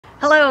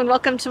Hello and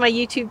welcome to my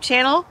YouTube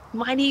channel.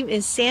 My name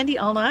is Sandy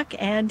Allnock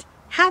and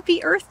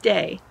happy Earth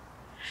Day.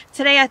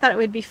 Today I thought it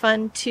would be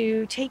fun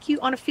to take you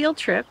on a field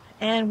trip,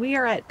 and we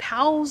are at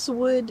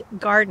PowellsWood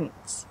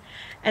Gardens.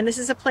 And this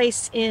is a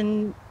place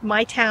in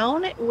my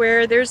town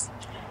where there's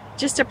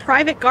just a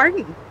private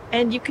garden,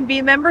 and you can be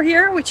a member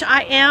here, which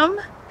I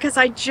am because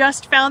I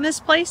just found this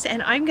place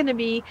and I'm going to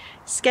be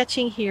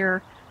sketching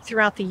here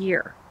throughout the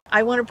year.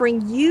 I want to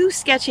bring you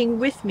sketching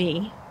with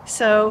me,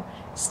 so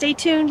stay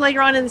tuned.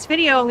 Later on in this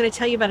video I'm going to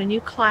tell you about a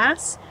new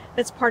class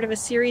that's part of a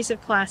series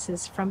of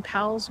classes from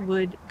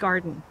PowellsWood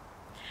Garden.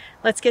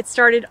 Let's get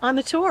started on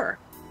the tour.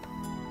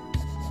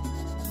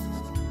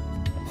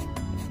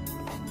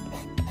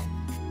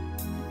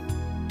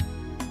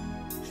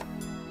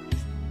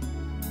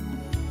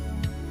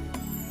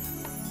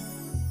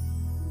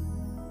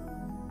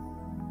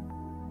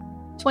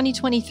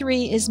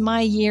 "2023 is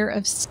my year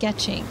of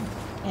sketching,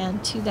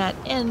 and to that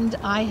end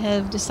I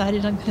have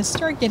decided I'm going to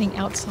start getting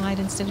outside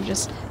instead of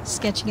just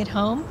sketching at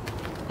home,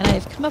 and I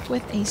have come up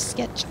with a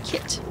sketch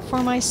kit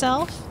for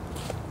myself.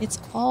 It's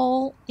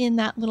all in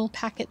that little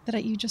packet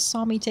that you just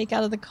saw me take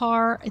out of the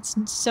car. It's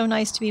so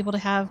nice to be able to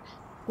have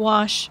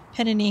gouache,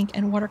 pen and ink,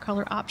 and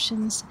watercolor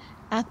options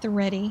at the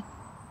ready.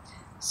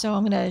 So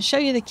I'm going to show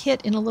you the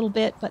kit in a little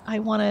bit, but I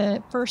want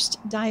to first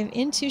dive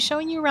into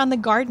showing you around the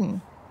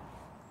garden.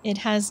 It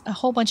has a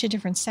whole bunch of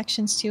different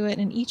sections to it,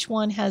 and each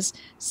one has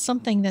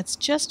something that's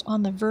just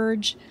on the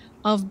verge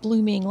of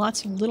blooming,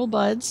 lots of little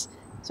buds.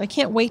 So I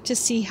can't wait to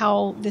see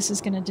how this is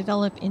going to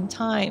develop in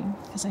time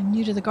because I'm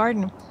new to the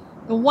garden.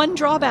 The one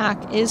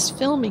drawback is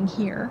filming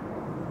here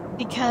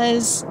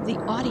because the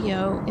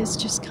audio is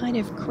just kind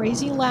of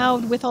crazy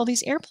loud with all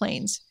these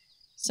airplanes.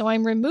 So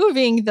I'm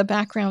removing the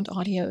background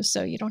audio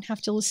so you don't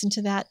have to listen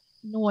to that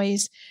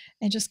noise,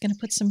 and just going to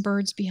put some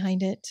birds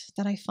behind it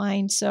that I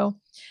find. So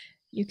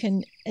you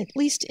can at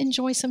least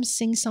enjoy some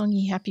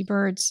sing-songy happy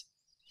birds.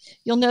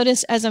 You'll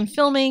notice as I'm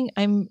filming,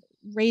 I'm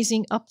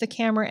raising up the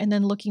camera and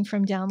then looking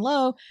from down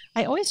low.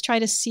 I always try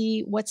to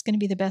see what's going to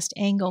be the best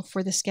angle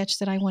for the sketch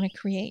that I want to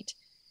create.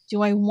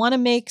 Do I want to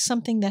make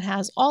something that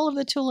has all of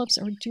the tulips,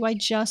 or do I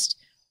just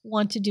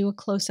want to do a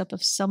close-up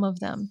of some of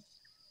them?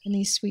 And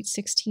these Sweet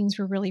 16s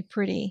were really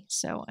pretty,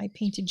 so I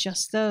painted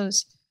just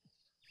those.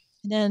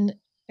 And then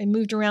I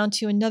moved around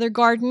to another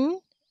garden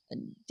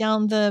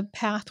down the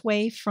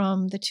pathway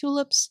from the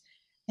tulips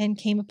and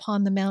came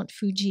upon the Mount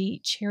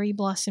Fuji cherry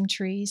blossom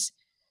trees.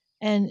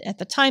 And at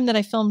the time that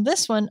I filmed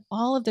this one,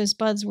 all of those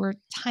buds were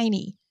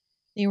tiny.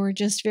 They were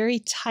just very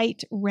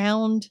tight,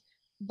 round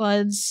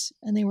buds,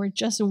 and they were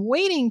just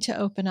waiting to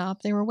open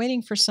up. They were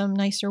waiting for some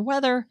nicer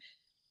weather,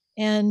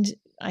 and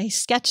I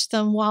sketched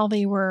them while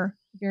they were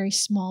very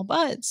small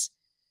buds.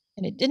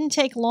 And it didn't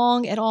take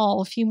long at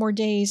all, a few more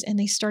days, and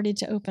they started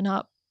to open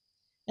up.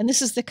 And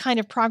this is the kind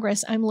of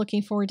progress I'm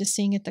looking forward to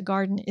seeing at the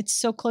garden. It's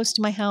so close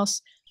to my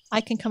house.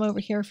 I can come over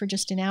here for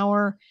just an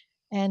hour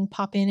and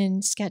pop in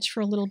and sketch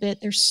for a little bit.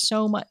 There's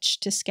so much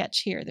to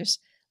sketch here. There's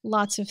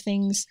lots of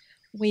things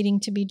waiting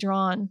to be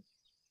drawn.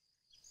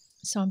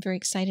 So I'm very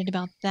excited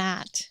about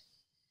that.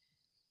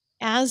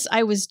 As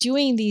I was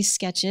doing these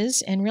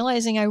sketches and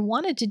realizing I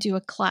wanted to do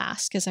a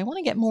class because I want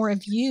to get more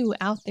of you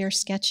out there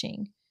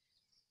sketching,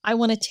 I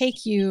want to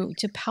take you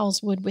to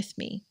PowellsWood with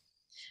me.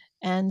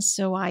 And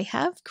so I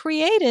have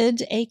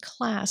created a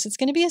class. It's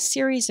going to be a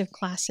series of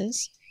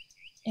classes.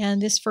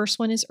 And this first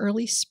one is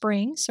early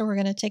spring. So we're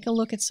going to take a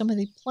look at some of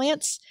the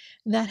plants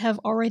that have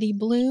already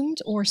bloomed,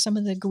 or some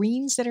of the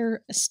greens that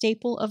are a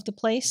staple of the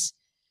place.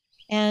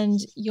 And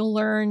you'll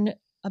learn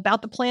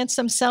about the plants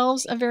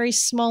themselves a very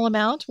small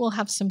amount. We'll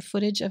have some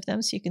footage of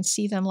them so you can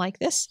see them like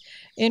this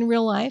in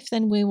real life.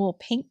 Then we will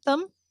paint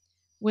them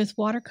with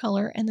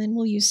watercolor, and then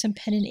we'll use some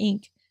pen and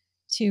ink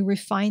to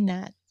refine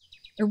that.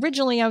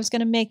 Originally, I was going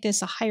to make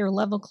this a higher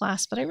level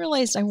class, but I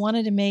realized I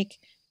wanted to make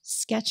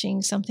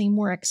sketching something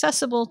more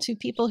accessible to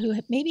people who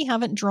maybe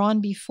haven't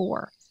drawn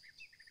before.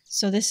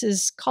 So this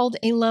is called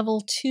a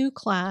level 2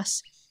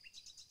 class.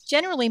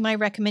 Generally, my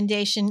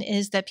recommendation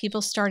is that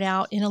people start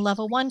out in a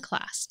level 1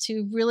 class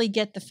to really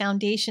get the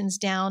foundations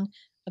down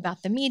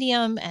about the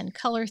medium and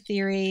color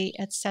theory,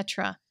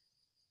 etc.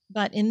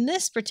 But in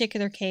this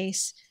particular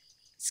case,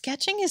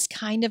 sketching is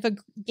kind of a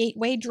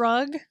gateway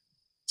drug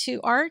to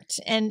art,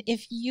 and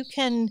if you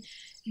can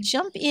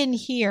jump in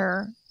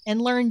here and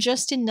learn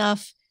just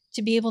enough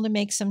to be able to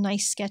make some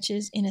nice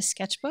sketches in a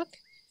sketchbook,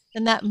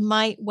 then that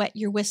might wet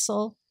your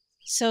whistle,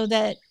 so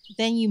that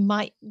then you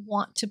might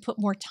want to put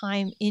more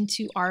time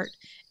into art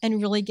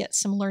and really get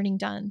some learning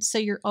done. So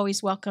you're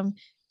always welcome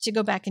to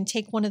go back and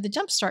take one of the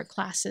Jumpstart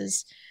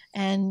classes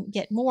and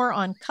get more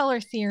on color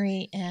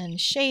theory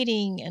and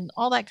shading and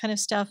all that kind of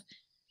stuff,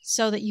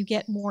 so that you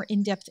get more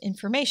in-depth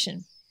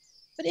information.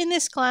 But in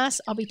this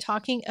class, I'll be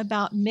talking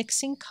about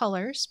mixing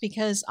colors,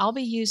 because I'll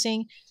be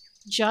using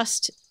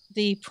just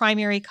the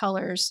primary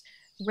colors,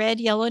 red,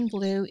 yellow, and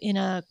blue, in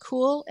a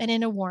cool and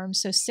in a warm.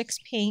 So 6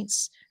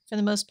 paints for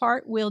the most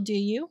part will do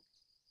you.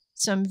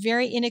 Some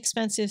very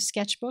inexpensive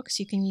sketchbooks.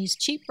 You can use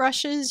cheap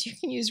brushes. You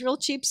can use real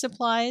cheap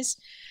supplies.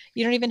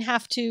 You don't even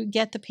have to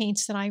get the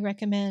paints that I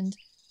recommend.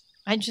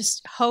 I'm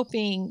just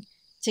hoping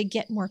to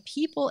get more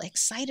people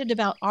excited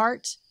about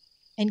art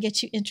and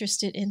get you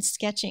interested in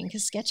sketching,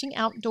 because sketching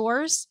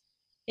outdoors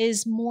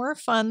is more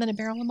fun than a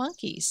barrel of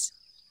monkeys.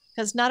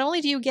 Because not only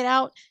do you get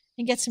out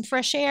and get some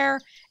fresh air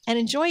and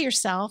enjoy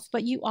yourself,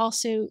 but you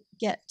also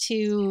get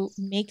to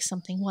make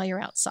something while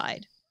you're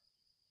outside.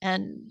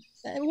 And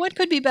what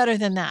could be better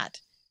than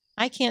that?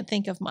 I can't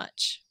think of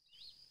much.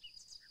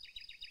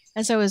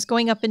 As I was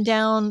going up and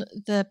down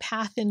the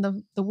path in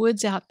the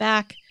woods out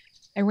back,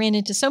 I ran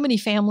into so many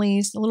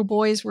families. The little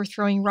boys were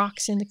throwing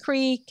rocks in the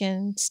creek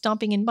and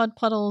stomping in mud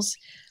puddles,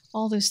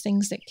 all those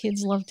things that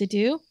kids love to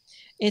do.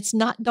 It's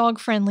not dog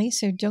friendly,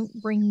 so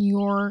don't bring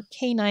your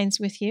canines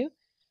with you,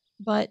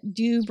 but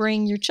do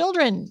bring your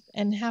children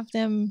and have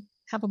them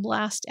have a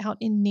blast out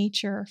in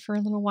nature for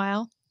a little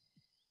while.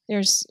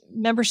 There's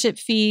membership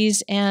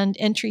fees and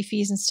entry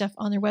fees and stuff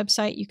on their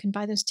website. You can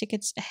buy those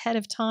tickets ahead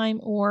of time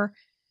or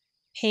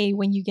pay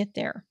when you get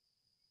there.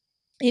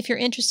 If you're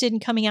interested in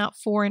coming out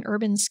for an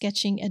urban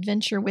sketching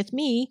adventure with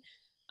me,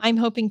 I'm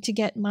hoping to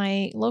get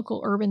my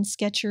local urban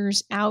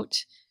sketchers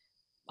out,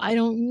 I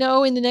don't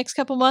know, in the next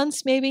couple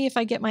months, maybe, if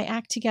I get my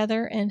act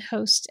together and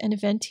host an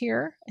event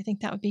here. I think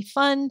that would be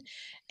fun.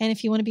 And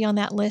if you want to be on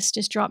that list,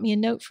 just drop me a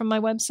note from my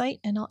website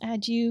and I'll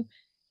add you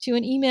to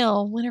an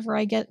email whenever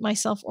I get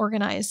myself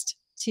organized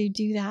to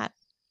do that.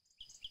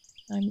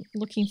 I'm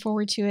looking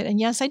forward to it. And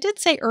yes, I did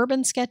say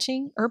urban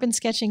sketching. Urban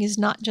sketching is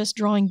not just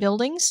drawing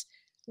buildings.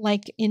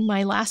 Like in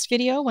my last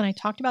video when I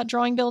talked about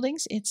drawing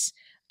buildings, it's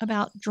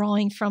about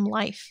drawing from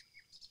life.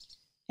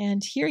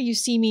 And here you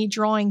see me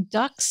drawing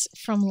ducks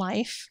from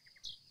life.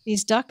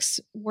 These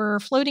ducks were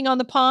floating on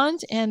the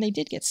pond and they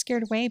did get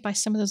scared away by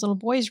some of those little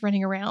boys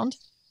running around.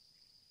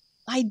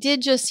 I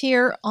did just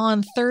hear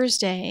on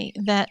Thursday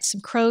that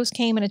some crows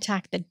came and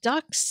attacked the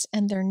ducks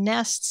and their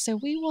nests, so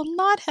we will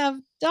not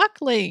have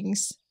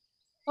ducklings.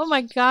 Oh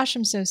my gosh,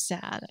 I'm so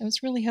sad. I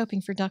was really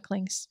hoping for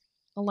ducklings.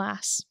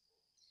 Alas.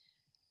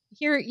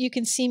 Here you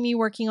can see me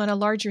working on a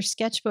larger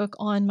sketchbook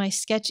on my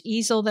sketch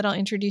easel that I'll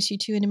introduce you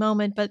to in a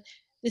moment, but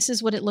this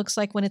is what it looks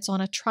like when it's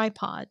on a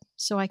tripod.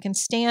 So I can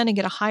stand and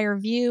get a higher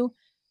view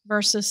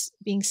versus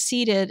being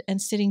seated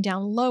and sitting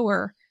down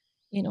lower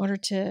in order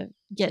to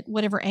get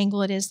whatever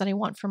angle it is that I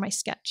want for my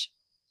sketch.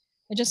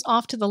 And just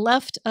off to the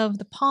left of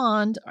the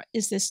pond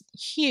is this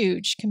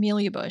huge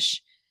camellia bush,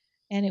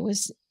 and it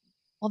was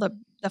all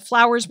the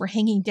flowers were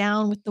hanging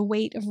down with the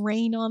weight of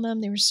rain on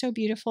them. They were so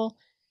beautiful.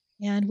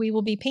 And we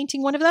will be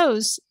painting one of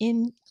those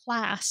in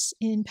class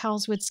in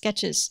PowellsWood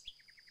Sketches.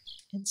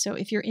 And so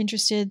if you're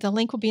interested, the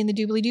link will be in the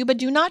doobly-doo, but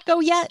do not go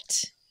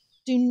yet.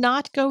 Do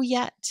not go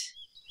yet.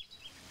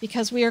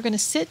 Because we are going to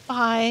sit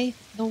by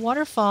the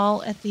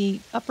waterfall at the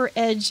upper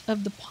edge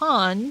of the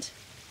pond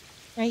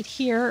right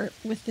here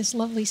with this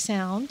lovely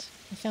sound.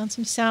 I found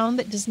some sound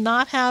that does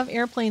not have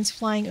airplanes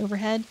flying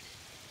overhead,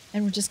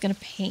 and we're just going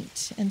to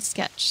paint and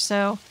sketch.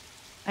 So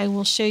I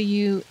will show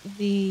you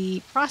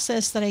the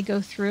process that I go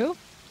through,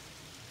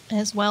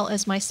 as well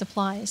as my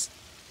supplies.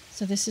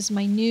 So this is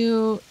my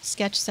new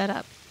sketch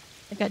setup.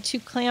 I've got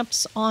 2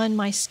 clamps on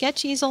my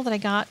sketch easel that I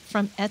got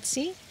from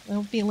Etsy. There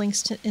will be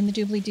links in the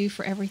doobly-doo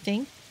for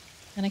everything.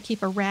 And I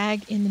keep a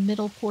rag in the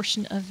middle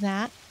portion of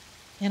that.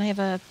 And I have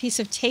a piece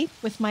of tape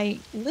with my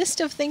list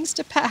of things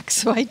to pack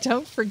so I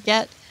don't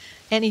forget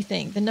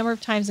anything. The number of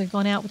times I've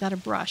gone out without a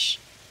brush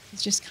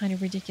is just kind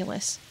of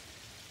ridiculous.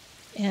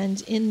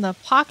 And in the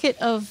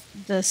pocket of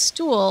the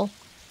stool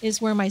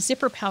is where my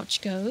zipper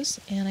pouch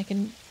goes, and I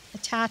can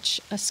attach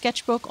a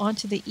sketchbook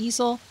onto the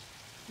easel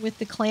with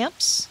the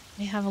clamps.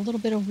 I have a little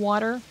bit of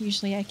water.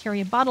 Usually I carry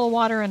a bottle of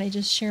water and I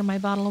just share my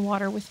bottle of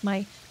water with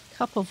my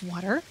cup of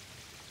water.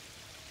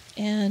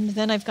 And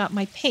then I've got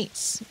my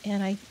paints,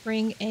 and I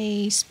bring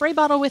a spray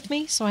bottle with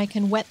me so I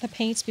can wet the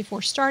paints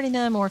before starting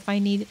them, or if I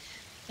need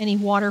any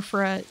water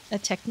for a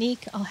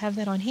technique, I'll have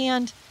that on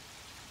hand.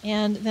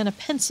 And then a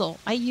pencil.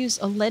 I use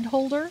a lead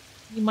holder.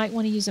 You might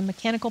want to use a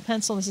mechanical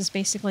pencil. This is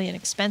basically an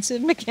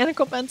expensive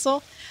mechanical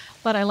pencil,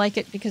 but I like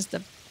it because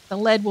the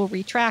lead will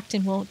retract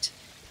and won't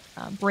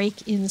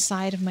break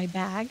inside of my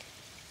bag.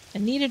 A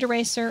kneaded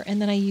eraser,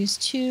 and then I use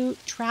 2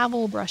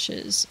 travel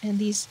brushes, and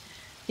these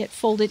get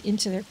folded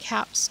into their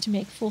caps to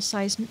make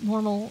full-size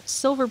normal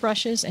silver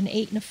brushes, an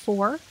 8 and a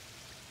 4.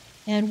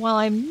 And while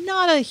I'm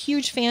not a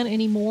huge fan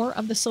anymore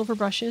of the silver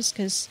brushes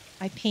because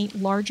I paint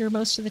larger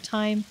most of the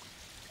time,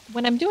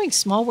 when I'm doing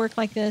small work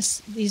like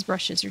this, these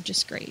brushes are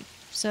just great.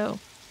 So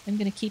I'm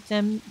going to keep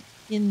them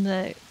in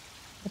the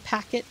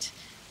packet,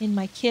 in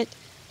my kit,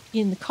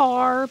 in the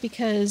car,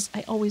 because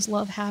I always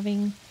love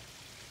having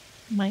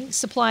my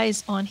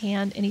supplies on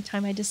hand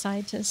anytime I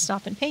decide to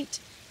stop and paint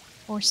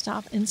or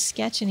stop and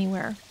sketch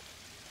anywhere.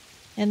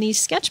 And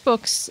these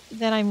sketchbooks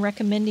that I'm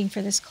recommending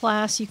for this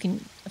class, you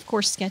can, of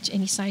course, sketch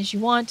any size you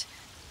want,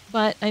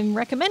 but I'm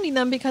recommending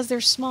them because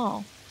they're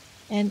small.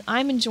 And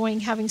I'm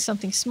enjoying having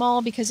something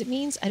small because it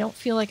means I don't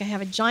feel like I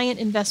have a giant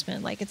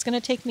investment. Like it's going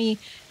to take me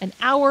an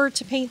hour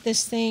to paint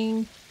this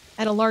thing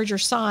at a larger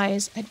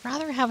size. I'd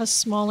rather have a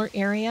smaller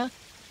area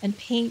and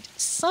paint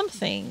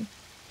something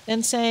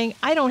than saying,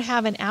 I don't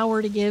have an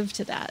hour to give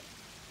to that.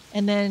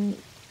 And then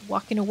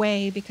walking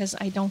away because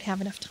I don't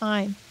have enough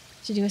time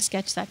to do a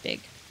sketch that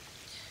big.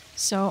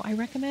 So I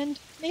recommend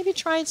maybe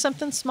trying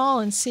something small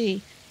and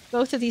see.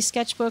 Both of these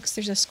sketchbooks,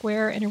 there's a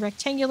square and a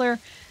rectangular,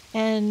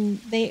 and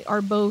they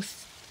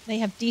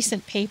have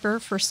decent paper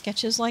for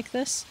sketches like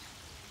this.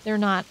 They're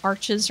not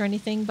arches or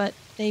anything, but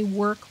they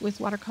work with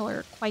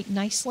watercolor quite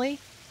nicely.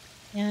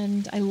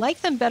 And I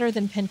like them better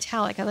than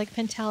Pentalic. I like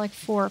Pentalic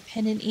for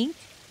pen and ink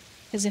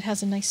because it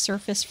has a nice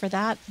surface for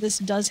that. This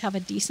does have a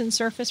decent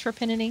surface for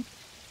pen and ink,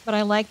 but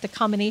I like the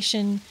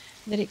combination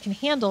that it can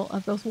handle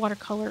of both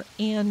watercolor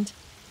and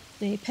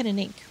the pen and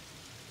ink.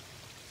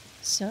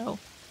 So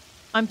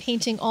I'm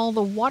painting all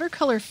the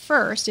watercolor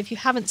first. If you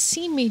haven't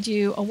seen me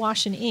do a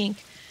wash and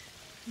ink,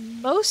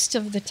 most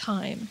of the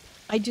time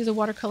I do the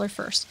watercolor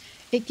first.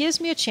 It gives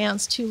me a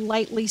chance to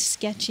lightly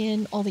sketch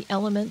in all the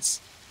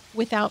elements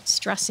without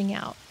stressing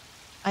out.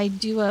 I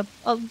do a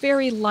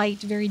very light,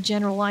 very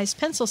generalized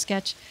pencil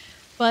sketch,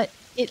 but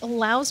it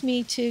allows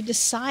me to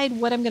decide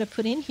what I'm going to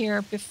put in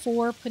here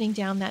before putting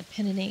down that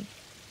pen and ink.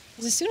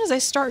 Because as soon as I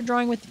start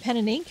drawing with the pen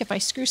and ink, if I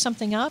screw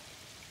something up,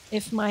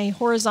 if my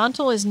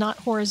horizontal is not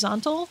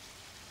horizontal,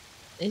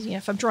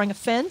 if I'm drawing a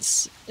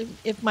fence,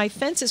 if my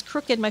fence is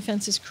crooked, my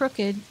fence is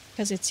crooked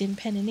because it's in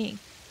pen and ink.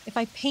 If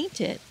I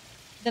paint it,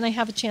 then I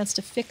have a chance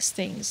to fix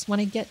things when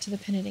I get to the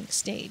pen and ink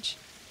stage.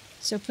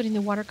 So putting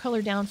the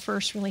watercolor down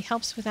first really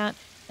helps with that.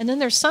 And then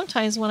there's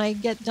sometimes when I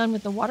get done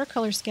with the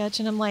watercolor sketch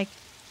and I'm like,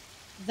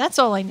 that's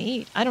all I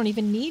need. I don't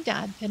even need to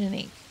add pen and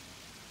ink.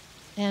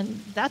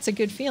 And that's a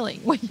good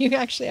feeling when you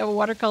actually have a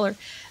watercolor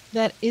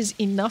that is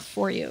enough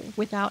for you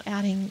without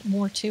adding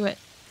more to it.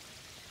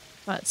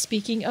 But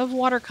speaking of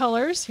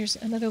watercolors, here's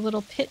another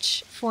little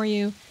pitch for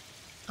you.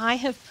 I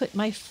have put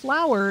my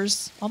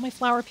flowers, all my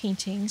flower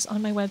paintings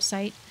on my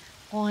website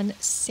on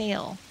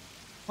sale.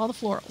 All the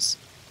florals.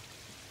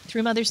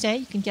 Through Mother's Day,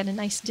 you can get a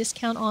nice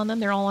discount on them.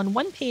 They're all on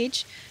one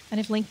page, and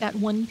I've linked that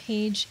one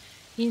page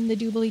in the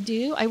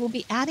doobly-doo. I will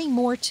be adding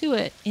more to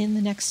it in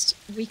the next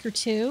week or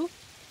two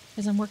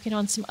because I'm working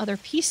on some other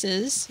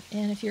pieces,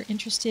 and if you're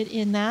interested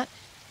in that,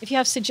 if you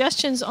have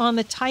suggestions on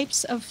the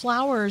types of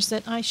flowers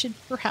that I should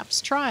perhaps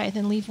try,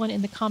 then leave one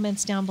in the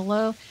comments down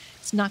below.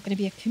 It's not going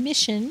to be a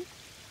commission,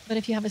 but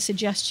if you have a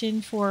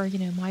suggestion for,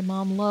 my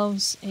mom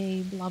loves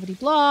a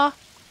blah-blah-blah,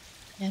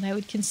 and I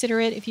would consider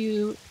it if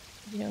you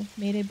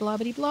made a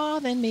blah-blah-blah,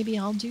 then maybe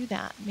I'll do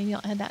that. Maybe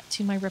I'll add that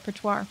to my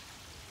repertoire.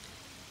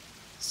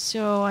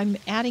 So I'm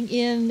adding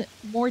in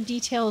more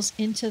details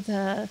into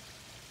the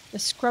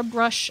scrub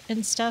brush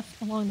and stuff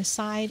along the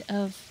side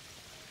of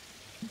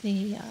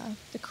the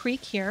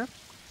creek here.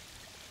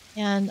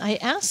 And I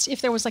asked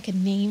if there was like a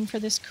name for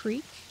this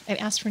creek. I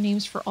asked for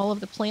names for all of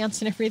the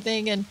plants and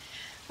everything, and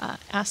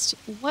asked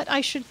what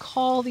I should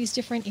call these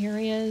different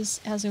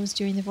areas as I was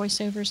doing the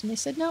voiceovers, and they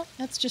said, no,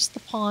 that's just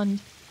the pond.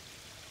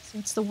 So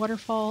it's the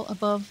waterfall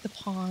above the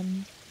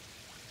pond.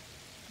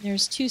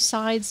 There's two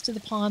sides to the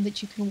pond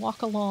that you can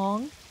walk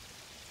along,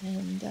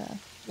 and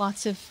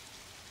lots of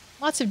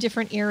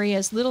different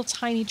areas, little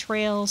tiny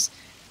trails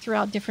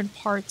throughout different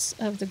parts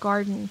of the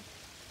garden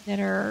that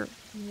are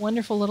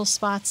wonderful little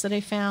spots that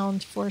I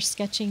found for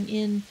sketching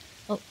in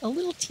a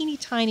little teeny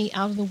tiny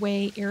out of the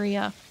way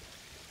area,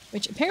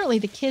 which apparently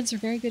the kids are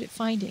very good at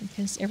finding,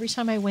 because every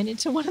time I went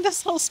into one of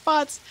those little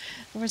spots,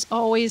 there was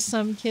always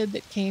some kid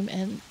that came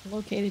and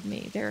located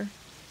me. They're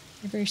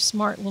very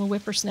smart little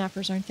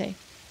whippersnappers, aren't they?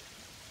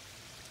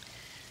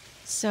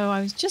 So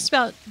I was just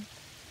about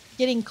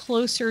getting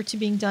closer to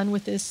being done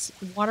with this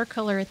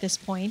watercolor at this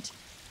point,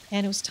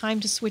 and it was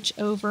time to switch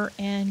over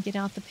and get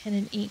out the pen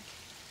and ink.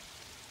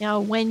 Now,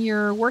 when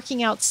you're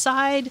working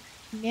outside,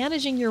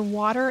 managing your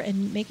water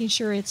and making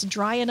sure it's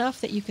dry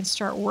enough that you can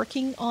start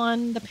working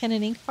on the pen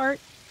and ink part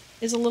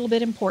is a little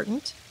bit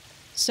important.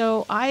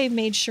 So I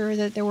made sure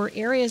that there were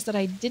areas that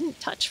I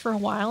didn't touch for a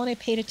while, and I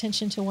paid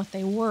attention to what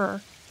they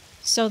were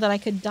so that I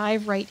could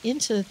dive right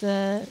into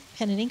the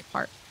pen and ink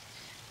part.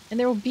 And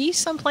there will be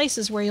some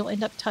places where you'll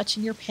end up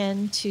touching your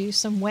pen to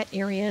some wet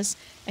areas,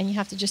 and you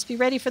have to just be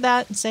ready for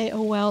that and say,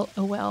 oh well,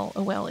 oh well,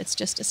 oh well, it's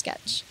just a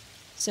sketch.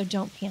 So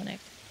don't panic.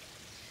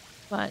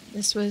 But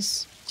this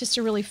was just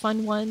a really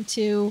fun one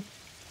to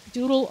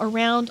doodle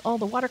around all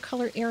the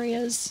watercolor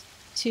areas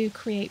to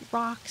create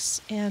rocks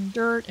and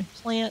dirt and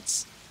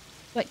plants,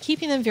 but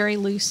keeping them very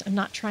loose. I'm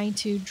not trying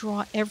to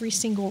draw every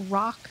single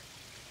rock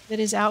that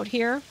is out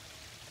here,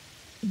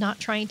 not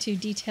trying to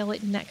detail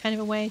it in that kind of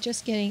a way,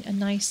 just getting a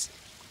nice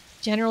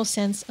general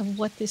sense of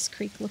what this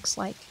creek looks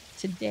like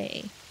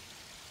today.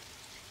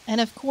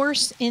 And of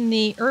course, in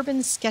the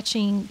urban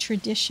sketching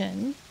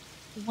tradition,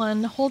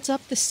 one holds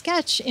up the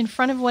sketch in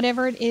front of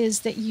whatever it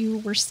is that you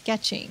were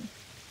sketching.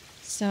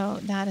 So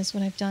that is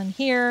what I've done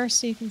here.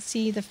 So you can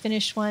see the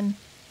finished one.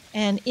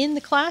 And in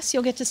the class,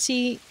 you'll get to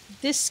see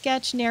this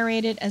sketch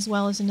narrated as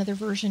well as another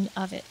version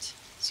of it.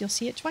 So you'll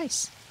see it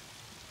twice.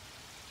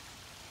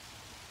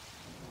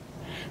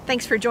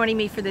 Thanks for joining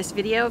me for this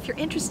video. If you're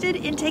interested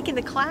in taking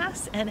the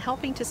class and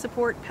helping to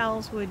support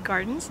PowellsWood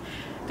Gardens,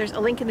 there's a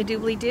link in the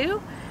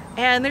doobly-doo.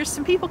 And there's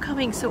some people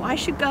coming, so I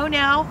should go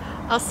now.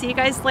 I'll see you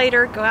guys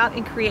later. Go out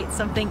and create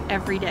something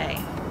every day.